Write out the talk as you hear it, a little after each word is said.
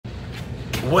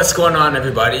What's going on,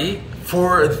 everybody?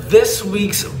 For this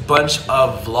week's bunch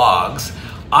of vlogs,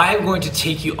 I am going to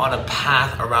take you on a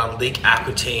path around Lake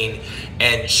Aquitaine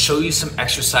and show you some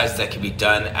exercises that can be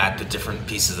done at the different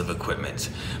pieces of equipment.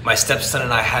 My stepson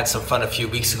and I had some fun a few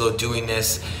weeks ago doing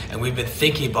this, and we've been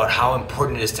thinking about how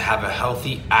important it is to have a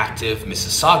healthy, active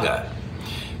Mississauga.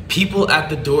 People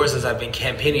at the doors, as I've been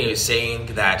campaigning, are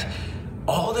saying that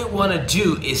all they want to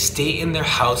do is stay in their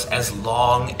house as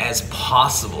long as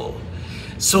possible.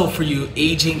 So for you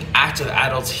aging active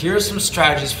adults, here are some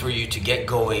strategies for you to get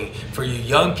going. For you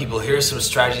young people, here are some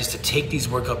strategies to take these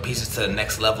workout pieces to the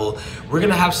next level. We're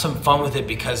gonna have some fun with it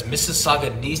because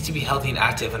Mississauga needs to be healthy and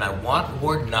active, and I want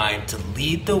Ward 9 to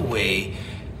lead the way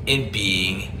in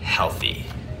being healthy.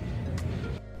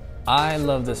 I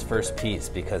love this first piece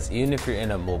because even if you're in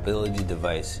a mobility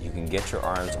device, you can get your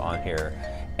arms on here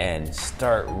and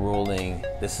start rolling.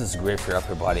 This is great for your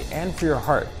upper body and for your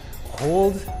heart.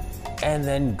 Hold and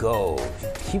then go.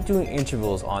 Keep doing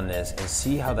intervals on this and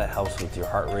see how that helps with your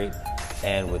heart rate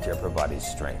and with your upper body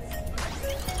strength.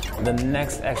 The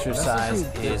next exercise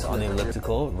is on the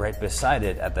elliptical right beside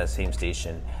it at that same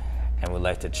station, and we'd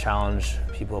like to challenge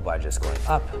people by just going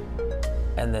up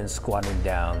and then squatting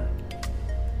down.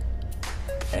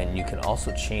 And you can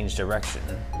also change direction.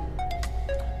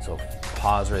 So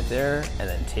pause right there and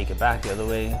then take it back the other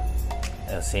way.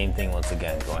 And the same thing once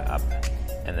again, going up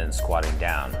and then squatting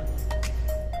down.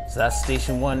 So that's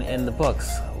station 1 in the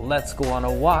books. Let's go on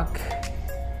a walk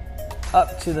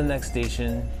up to the next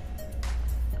station.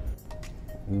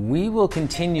 We will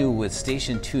continue with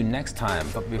station 2 next time,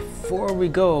 but before we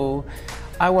go,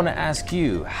 I want to ask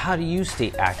you, how do you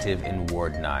stay active in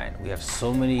Ward 9? We have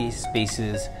so many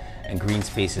spaces and green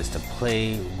spaces to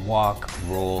play, walk,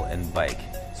 roll, and bike.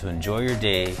 So enjoy your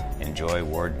day, enjoy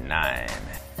Ward 9.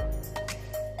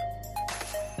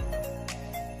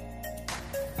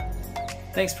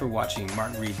 Thanks for watching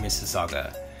Martin Reid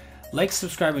Mississauga. Like,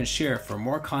 subscribe, and share for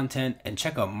more content, and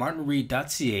check out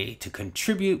martinreid.ca to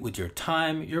contribute with your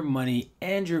time, your money,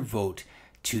 and your vote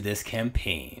to this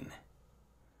campaign.